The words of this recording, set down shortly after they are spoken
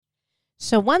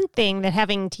So one thing that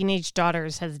having teenage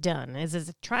daughters has done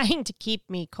is trying to keep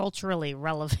me culturally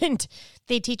relevant.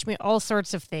 They teach me all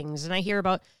sorts of things, and I hear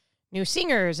about new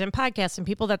singers and podcasts and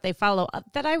people that they follow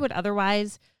that I would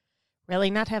otherwise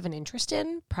really not have an interest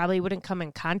in, probably wouldn't come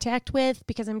in contact with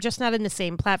because I'm just not in the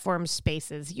same platform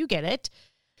spaces. You get it.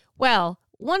 Well,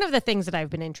 one of the things that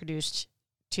I've been introduced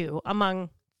to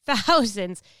among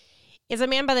thousands is a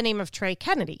man by the name of Trey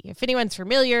Kennedy. If anyone's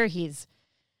familiar, he's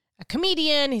a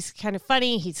comedian. He's kind of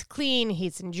funny. He's clean.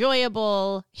 He's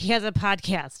enjoyable. He has a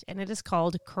podcast, and it is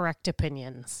called Correct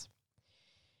Opinions.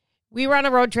 We were on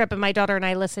a road trip, and my daughter and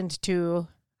I listened to,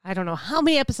 I don't know how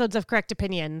many episodes of Correct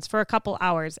Opinions for a couple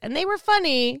hours, and they were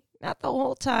funny. Not the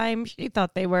whole time. She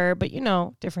thought they were, but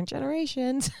different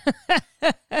generations.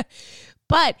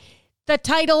 But the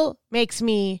title makes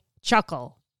me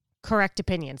chuckle. Correct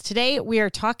Opinions. Today, we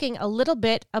are talking a little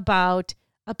bit about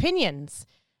opinions.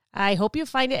 I hope you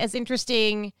find it as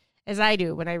interesting as I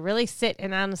do when I really sit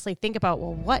and honestly think about,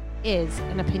 well, what is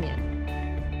an opinion?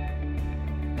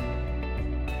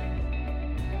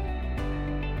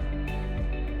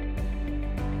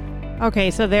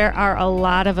 Okay, so there are a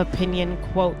lot of opinion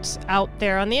quotes out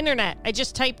there on the internet. I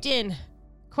just typed in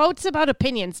quotes about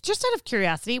opinions, just out of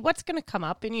curiosity. What's going to come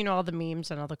up? And all the memes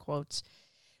and all the quotes,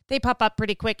 they pop up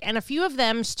pretty quick. And a few of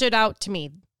them stood out to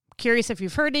me. Curious if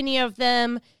you've heard any of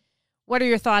them. What are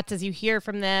your thoughts as you hear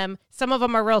from them? Some of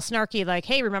them are real snarky, like,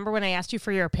 hey, remember when I asked you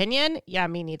for your opinion? Yeah,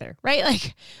 me neither, right?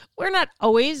 Like, we're not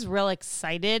always real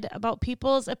excited about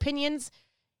people's opinions,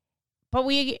 but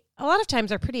we, a lot of times,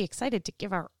 are pretty excited to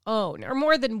give our own, or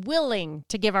more than willing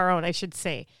to give our own, I should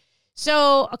say.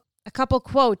 So a couple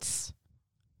quotes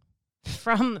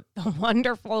from the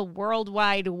wonderful World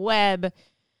Wide Web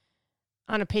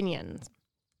on opinions.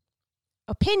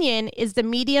 Opinion is the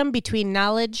medium between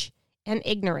knowledge and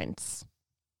ignorance.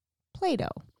 Plato.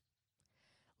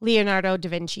 Leonardo da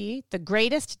Vinci, the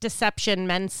greatest deception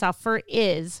men suffer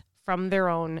is from their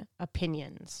own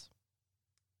opinions.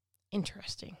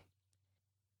 Interesting.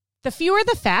 The fewer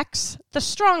the facts, the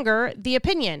stronger the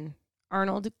opinion.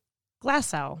 Arnold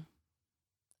Glasow.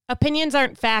 Opinions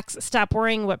aren't facts. Stop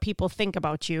worrying what people think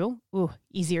about you. Ooh,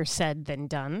 easier said than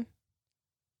done.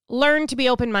 Learn to be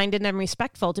open-minded and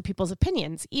respectful to people's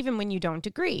opinions, even when you don't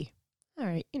agree. All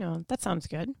right, that sounds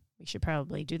good. We should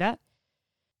probably do that.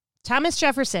 Thomas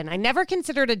Jefferson, I never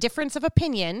considered a difference of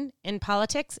opinion in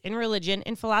politics, in religion,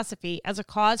 in philosophy as a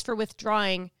cause for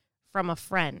withdrawing from a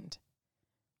friend.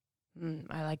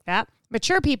 I like that.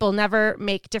 Mature people never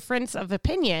make difference of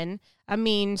opinion a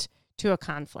means to a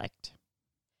conflict.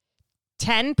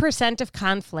 10% of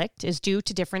conflict is due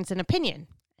to difference in opinion,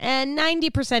 and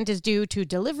 90% is due to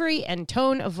delivery and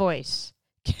tone of voice.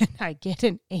 Can I get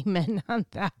an amen on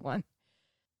that one?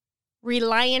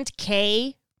 Relient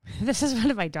K. This is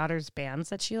one of my daughter's bands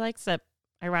that she likes that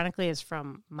ironically is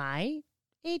from my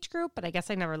age group, but I guess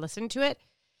I never listened to it.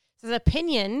 It says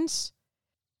opinions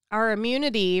are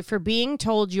immunity for being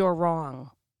told you're wrong.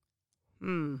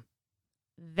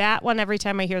 That one, every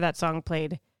time I hear that song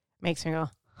played, makes me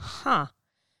go, huh.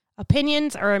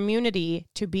 Opinions are immunity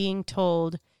to being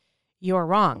told you're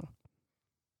wrong.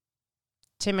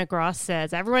 Tim McGraw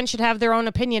says, everyone should have their own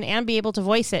opinion and be able to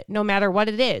voice it, no matter what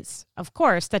it is. Of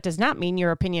course, that does not mean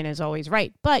your opinion is always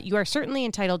right, but you are certainly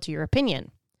entitled to your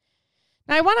opinion.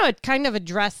 Now, I want to kind of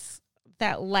address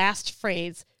that last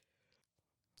phrase.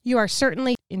 You are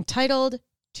certainly entitled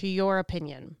to your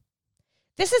opinion.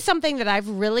 This is something that I've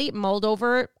really mulled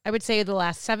over, I would say, the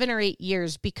last 7 or 8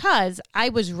 years, because I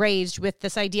was raised with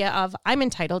this idea of I'm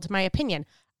entitled to my opinion.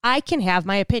 I can have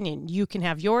my opinion. You can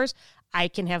have yours. I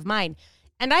can have mine.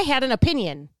 And I had an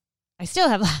opinion. I still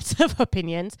have lots of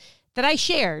opinions that I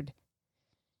shared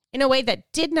in a way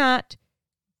that did not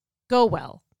go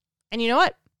well. And you know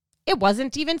what? It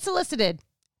wasn't even solicited.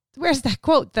 Where's that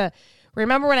quote?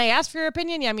 Remember when I asked for your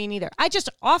opinion? Yeah, me neither. I just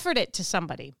offered it to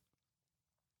somebody.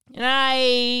 And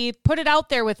I put it out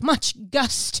there with much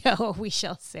gusto, we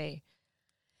shall say,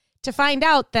 to find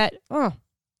out that,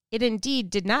 it indeed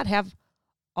did not have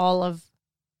all of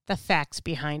the facts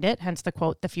behind it. Hence the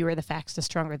quote, the fewer the facts, the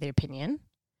stronger the opinion.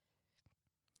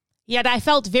 Yet I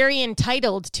felt very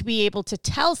entitled to be able to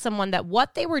tell someone that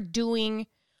what they were doing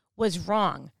was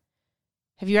wrong.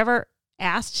 Have you ever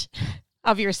asked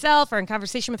of yourself or in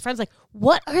conversation with friends, like,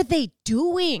 what are they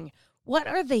doing? What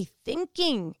are they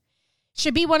thinking?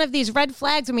 Should be one of these red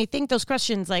flags when we think those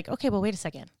questions like, okay, well, wait a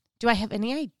second. Do I have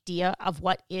any idea of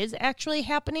what is actually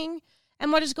happening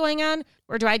and what is going on?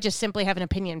 Or do I just simply have an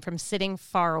opinion from sitting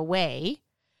far away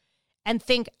and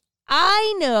think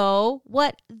I know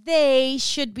what they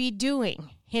should be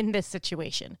doing in this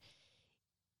situation?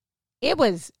 It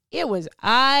was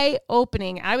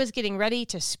eye-opening. I was getting ready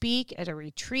to speak at a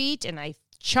retreat, and I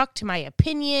chucked my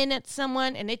opinion at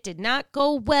someone, and it did not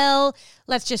go well.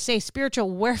 Let's just say spiritual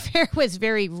warfare was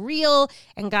very real,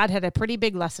 and God had a pretty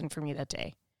big lesson for me that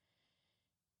day.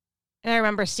 And I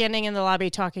remember standing in the lobby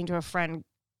talking to a friend,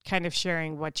 kind of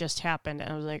sharing what just happened,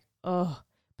 and I was like, oh,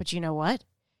 but you know what?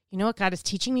 You know what God is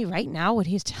teaching me right now? What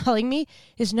he's telling me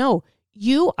is, no,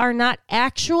 you are not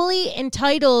actually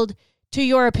entitled to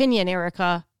your opinion,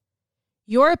 Erica.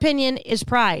 Your opinion is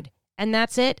pride, and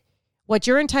that's it. What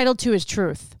you're entitled to is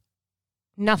truth,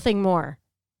 nothing more.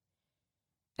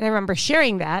 And I remember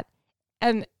sharing that,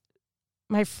 and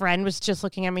my friend was just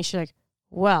looking at me. She's like,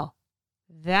 well,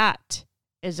 that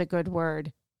is a good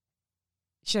word.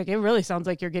 She's like, it really sounds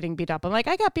like you're getting beat up. I'm like,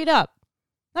 I got beat up.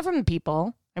 Not from the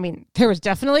people. I mean, there was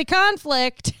definitely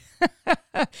conflict.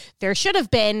 There should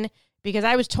have been, because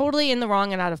I was totally in the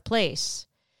wrong and out of place.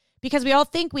 Because we all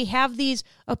think we have these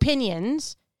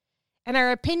opinions, and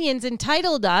our opinions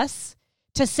entitled us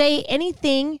to say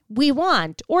anything we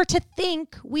want or to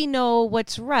think we know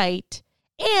what's right.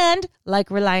 And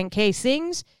like Reliant K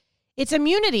sings, it's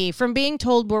immunity from being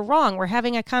told we're wrong. We're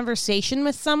having a conversation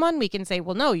with someone. We can say,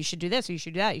 well, no, you should do this, or you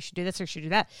should do that. You should do this, or you should do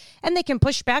that. And they can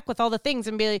push back with all the things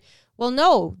and be like, well,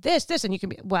 no, this. And you can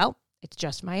be, well, it's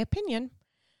just my opinion.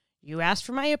 You asked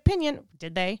for my opinion.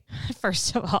 Did they?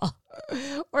 First of all.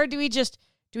 Or do we just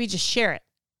share it?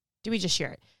 Do we just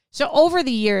share it? So over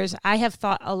the years, I have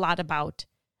thought a lot about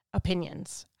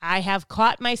opinions. I have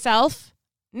caught myself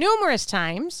numerous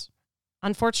times,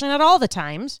 unfortunately not all the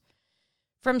times,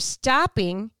 from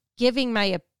stopping giving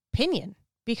my opinion.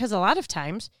 Because a lot of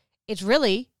times, it's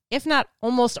really, if not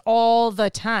almost all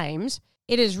the times,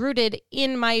 it is rooted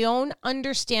in my own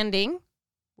understanding,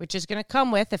 which is going to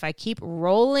come with, if I keep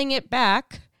rolling it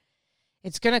back,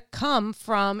 it's going to come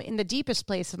from, in the deepest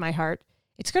place of my heart,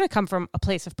 it's going to come from a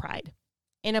place of pride,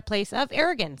 in a place of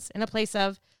arrogance, in a place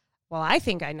of, well, I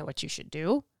think I know what you should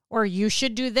do, or you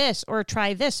should do this, or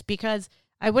try this, because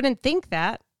I wouldn't think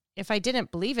that if I didn't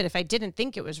believe it, if I didn't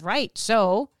think it was right.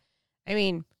 So, I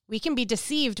mean, we can be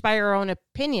deceived by our own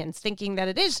opinions, thinking that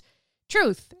it is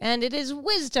truth and it is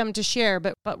wisdom to share,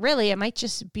 but really it might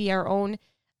just be our own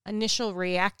initial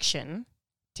reaction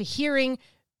to hearing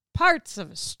parts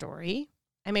of a story,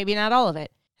 and maybe not all of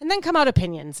it, and then come out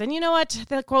opinions. And you know what?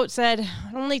 The quote said,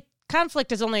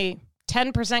 conflict is only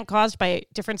 10% caused by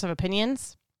difference of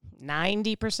opinions,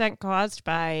 90% caused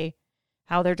by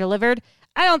how they're delivered.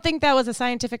 I don't think that was a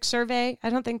scientific survey. I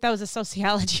don't think that was a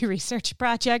sociology research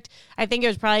project. I think it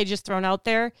was probably just thrown out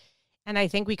there. And I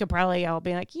think we could probably all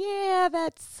be like, yeah,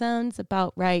 that sounds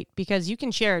about right. Because you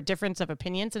can share a difference of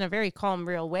opinions in a very calm,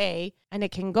 real way, and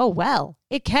it can go well.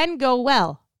 It can go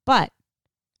well. But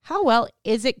how well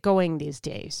is it going these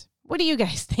days? What do you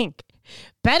guys think?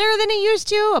 Better than it used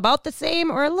to? About the same?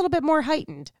 Or a little bit more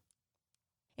heightened?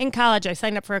 In college, I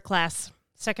signed up for a class,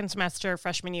 second semester,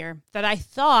 freshman year, that I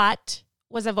thought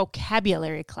was a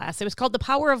vocabulary class. It was called The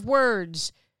Power of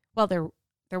Words. Well, there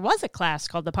was a class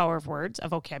called The Power of Words, a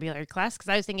vocabulary class, because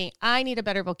I was thinking, I need a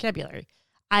better vocabulary.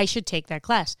 I should take that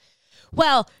class.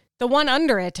 Well, the one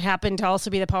under it happened to also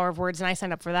be The Power of Words, and I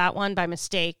signed up for that one by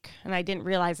mistake, and I didn't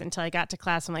realize until I got to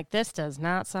class, I'm like, this does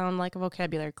not sound like a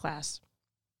vocabulary class.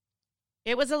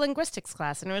 It was a linguistics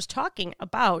class, and it was talking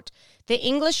about the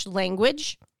English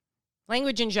language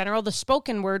in general, the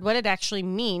spoken word, what it actually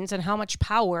means, and how much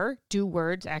power do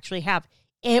words actually have.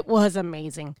 It was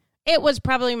amazing. It was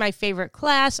probably my favorite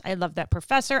class. I loved that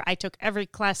professor. I took every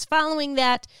class following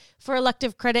that for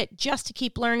elective credit just to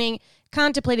keep learning.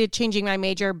 Contemplated changing my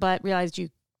major, but realized you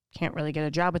can't really get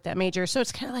a job with that major. So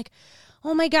it's kind of like,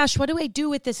 oh my gosh, what do I do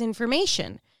with this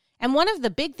information? And one of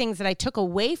the big things that I took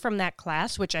away from that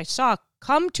class, which I saw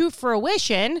come to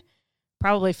fruition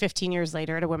probably 15 years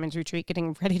later at a women's retreat,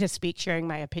 getting ready to speak, sharing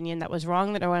my opinion that was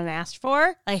wrong, that no one asked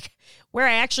for, like where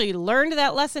I actually learned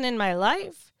that lesson in my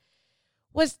life,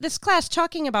 was this class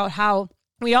talking about how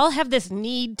we all have this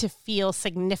need to feel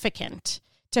significant,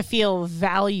 to feel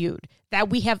valued, that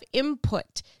we have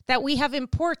input, that we have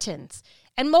importance.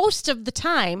 And most of the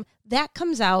time, that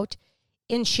comes out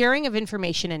in sharing of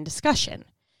information and discussion.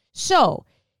 So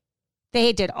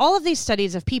they did all of these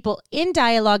studies of people in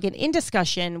dialogue and in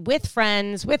discussion with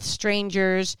friends, with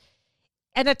strangers,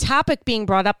 and a topic being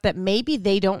brought up that maybe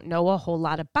they don't know a whole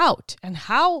lot about. And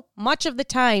how much of the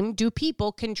time do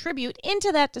people contribute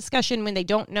into that discussion when they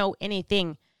don't know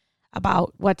anything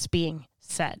about what's being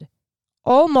said?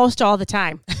 Almost all the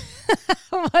time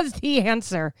was the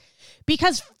answer.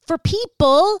 Because for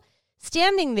people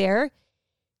standing there,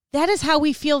 that is how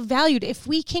we feel valued. If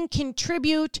we can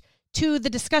contribute to the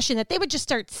discussion that they would just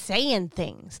start saying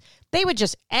things. They would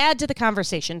just add to the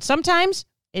conversation. Sometimes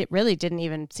it really didn't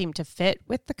even seem to fit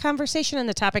with the conversation and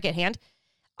the topic at hand.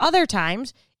 Other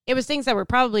times it was things that were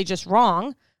probably just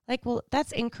wrong. Like, well,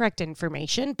 that's incorrect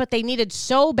information, but they needed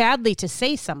so badly to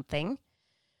say something.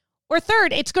 Or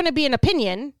third, it's going to be an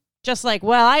opinion, just like,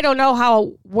 well, I don't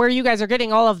know where you guys are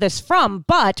getting all of this from,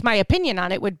 but my opinion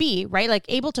on it would be, right? Like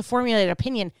able to formulate an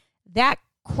opinion that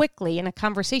quickly in a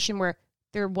conversation where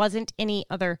there wasn't any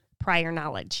other prior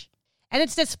knowledge. And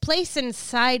it's this place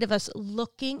inside of us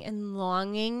looking and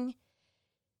longing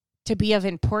to be of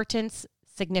importance,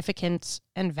 significance,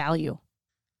 and value.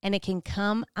 And it can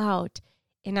come out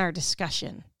in our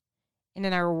discussion and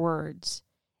in our words.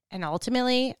 And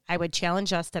ultimately, I would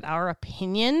challenge us that our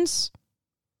opinions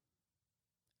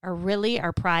are really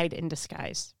our pride in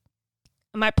disguise.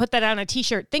 I might put that on a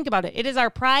t-shirt. Think about it. It is our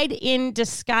pride in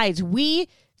disguise. We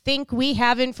think we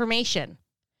have information.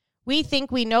 We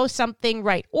think we know something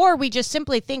right. Or we just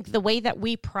simply think the way that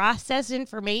we process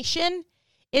information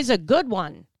is a good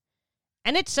one.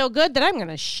 And it's so good that I'm going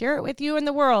to share it with you in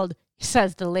the world,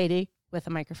 says the lady with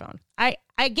a microphone. I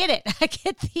get it. I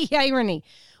get the irony.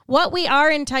 What we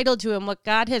are entitled to and what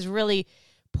God has really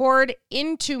poured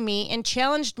into me and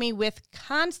challenged me with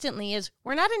constantly is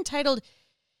we're not entitled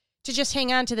to just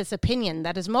hang on to this opinion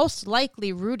that is most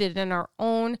likely rooted in our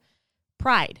own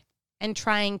pride and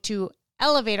trying to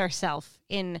elevate ourselves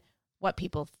in what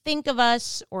people think of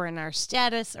us or in our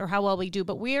status or how well we do,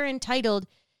 but we are entitled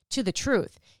to the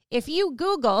truth. If you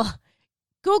Google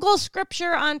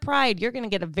scripture on pride, you're going to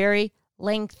get a very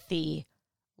lengthy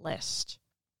list.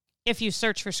 If you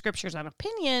search for scriptures on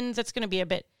opinions, it's going to be a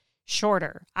bit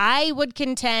shorter. I would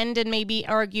contend and maybe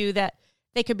argue that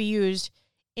they could be used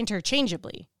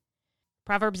interchangeably.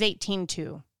 Proverbs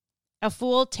 18:2. A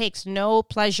fool takes no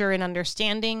pleasure in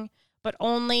understanding, but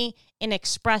only in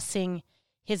expressing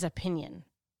his opinion.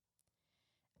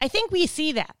 I think we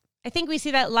see that. I think we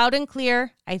see that loud and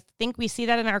clear. I think we see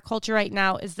that in our culture right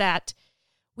now is that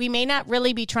we may not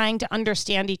really be trying to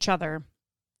understand each other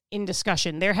in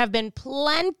discussion. There have been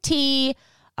plenty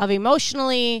of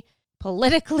emotionally,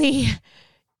 politically,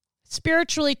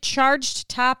 spiritually charged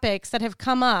topics that have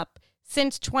come up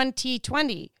since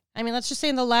 2020. I mean, let's just say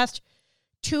in the last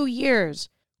 2 years,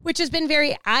 which has been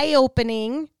very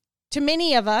eye-opening to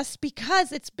many of us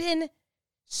because it's been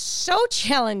so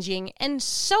challenging and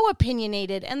so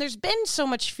opinionated, and there's been so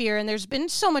much fear, and there's been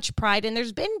so much pride, and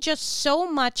there's been just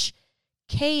so much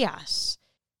chaos,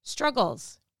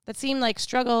 struggles that seem like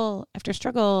struggle after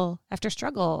struggle after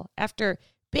struggle after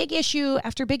big issue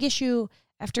after big issue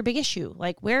after big issue.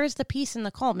 Like, where is the peace and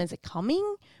the calm? Is it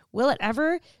coming? Will it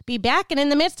ever be back? And in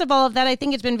the midst of all of that, I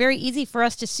think it's been very easy for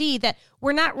us to see that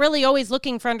we're not really always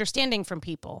looking for understanding from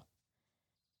people,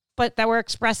 but that we're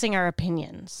expressing our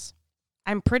opinions.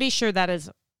 I'm pretty sure that is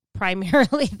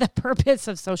primarily the purpose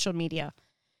of social media,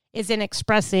 is in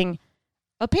expressing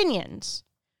opinions.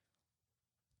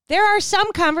 There are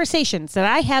some conversations that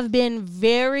I have been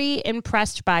very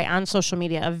impressed by on social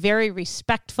media, a very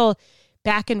respectful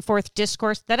back and forth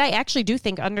discourse that I actually do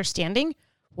think understanding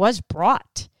was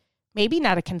brought. Maybe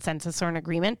not a consensus or an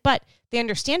agreement, but they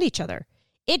understand each other.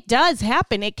 It does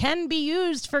happen. It can be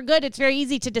used for good. It's very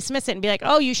easy to dismiss it and be like,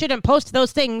 oh, you shouldn't post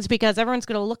those things because everyone's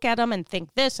going to look at them and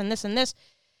think this and this and this.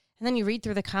 And then you read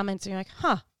through the comments and you're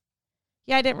like,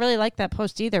 yeah, I didn't really like that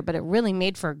post either, but it really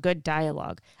made for a good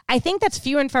dialogue. I think that's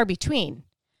few and far between.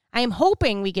 I am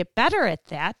hoping we get better at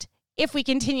that if we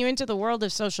continue into the world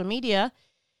of social media.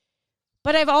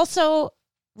 But I've also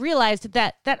realized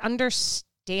that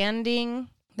understanding,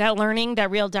 that learning,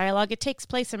 that real dialogue, it takes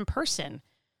place in person.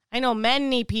 I know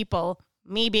many people,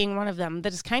 me being one of them,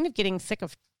 that is kind of getting sick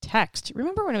of text.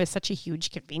 Remember when it was such a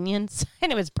huge convenience and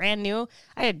it was brand new?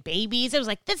 I had babies. It was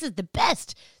like, this is the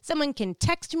best. Someone can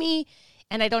text me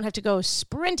and I don't have to go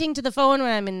sprinting to the phone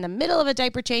when I'm in the middle of a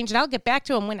diaper change, and I'll get back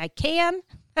to them when I can.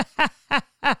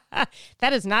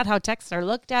 That is not how texts are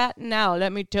looked at now.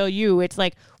 Let me tell you, it's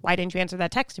like, why didn't you answer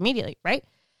that text immediately, right?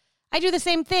 I do the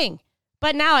same thing.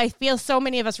 But now I feel so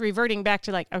many of us reverting back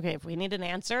to like, okay, if we need an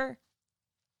answer,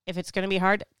 if it's going to be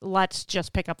hard, let's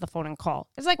just pick up the phone and call.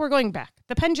 It's like we're going back.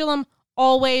 The pendulum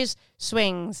always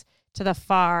swings to the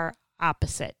far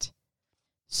opposite.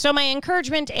 So my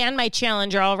encouragement and my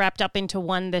challenge are all wrapped up into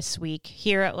one this week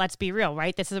here at Let's Be Real,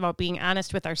 right? This is about being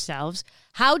honest with ourselves.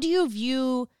 How do you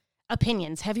view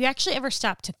opinions? Have you actually ever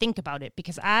stopped to think about it?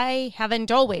 Because I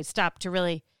haven't always stopped to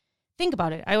really think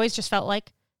about it. I always just felt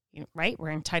like, right,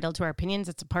 we're entitled to our opinions.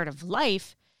 It's a part of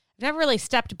life. I've never really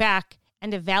stepped back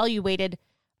and evaluated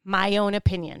my own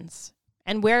opinions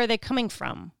and where are they coming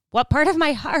from? What part of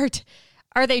my heart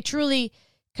are they truly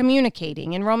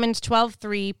communicating. In Romans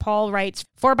 12:3, Paul writes,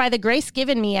 "For by the grace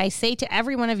given me, I say to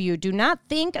every one of you, do not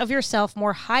think of yourself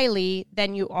more highly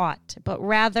than you ought, but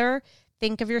rather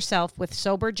think of yourself with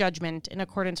sober judgment in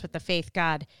accordance with the faith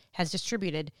God has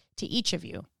distributed to each of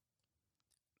you."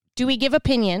 Do we give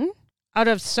opinion out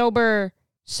of sober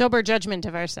judgment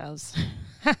of ourselves?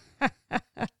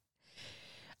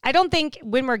 I don't think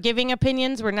when we're giving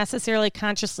opinions, we're necessarily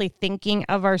consciously thinking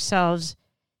of ourselves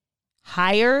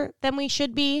higher than we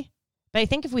should be. But I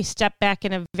think if we step back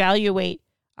and evaluate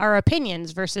our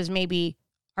opinions versus maybe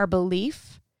our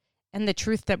belief and the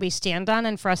truth that we stand on,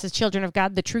 and for us as children of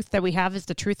God, the truth that we have is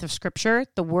the truth of Scripture,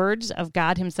 the words of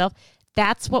God himself.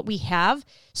 That's what we have.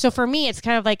 So for me, it's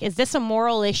kind of like, is this a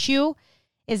moral issue?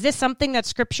 Is this something that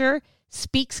Scripture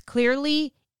speaks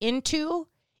clearly into?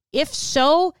 If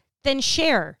so, then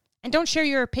share. And don't share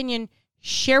your opinion.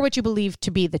 Share what you believe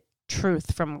to be the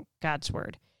truth from God's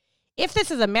word. If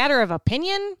this is a matter of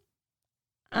opinion,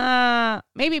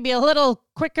 maybe be a little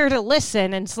quicker to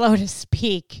listen and slow to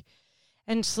speak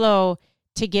and slow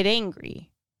to get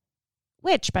angry.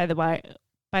 Which, by the way,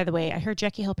 I heard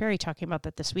Jackie Hill Perry talking about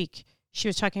that this week. She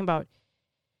was talking about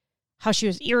how she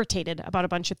was irritated about a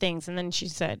bunch of things. And then she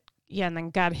said, yeah, and then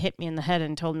God hit me in the head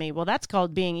and told me, well, that's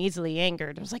called being easily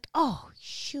angered. I was like, oh,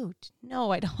 shoot.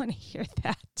 No, I don't want to hear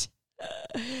that.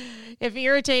 If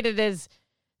irritated is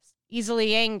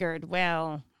easily angered,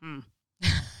 well,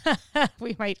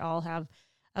 we might all have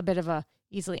a bit of a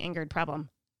easily angered problem.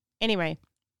 Anyway,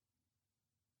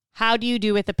 how do you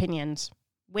do with opinions?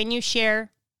 When you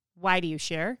share, why do you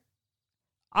share?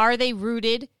 Are they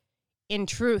rooted in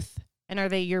truth? And are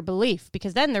they your belief?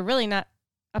 Because then they're really not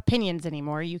opinions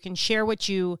anymore. You can share what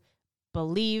you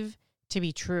believe to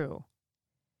be true.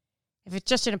 If it's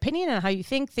just an opinion on how you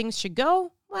think things should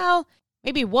go, well,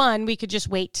 maybe we could just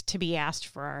wait to be asked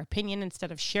for our opinion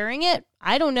instead of sharing it.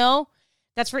 I don't know.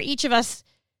 That's for each of us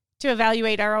to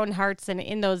evaluate our own hearts and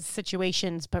in those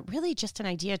situations, but really just an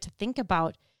idea to think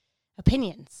about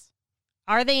opinions.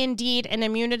 Are they indeed an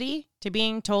immunity to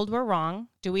being told we're wrong?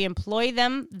 Do we employ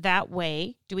them that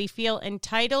way? Do we feel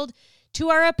entitled to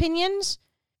our opinions?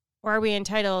 Or are we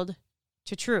entitled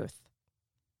to truth?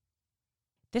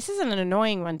 This is an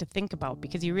annoying one to think about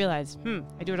because you realize,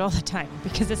 I do it all the time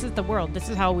because this is the world. This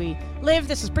is how we live.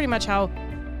 This is pretty much how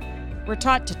we're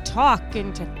taught to talk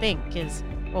and to think is,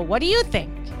 well, what do you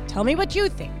think? Tell me what you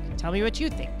think. Tell me what you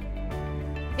think.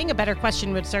 I think a better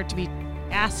question would start to be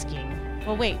asking,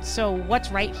 well, wait, so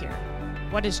what's right here?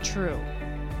 What is true?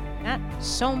 Not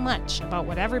so much about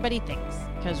what everybody thinks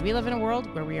because we live in a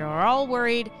world where we are all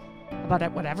worried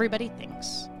about what everybody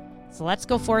thinks. So let's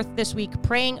go forth this week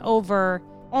praying over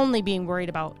only being worried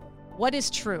about what is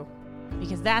true,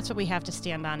 because that's what we have to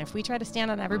stand on. If we try to stand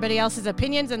on everybody else's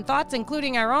opinions and thoughts,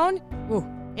 including our own,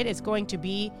 it is going to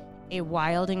be a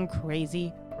wild and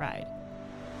crazy ride.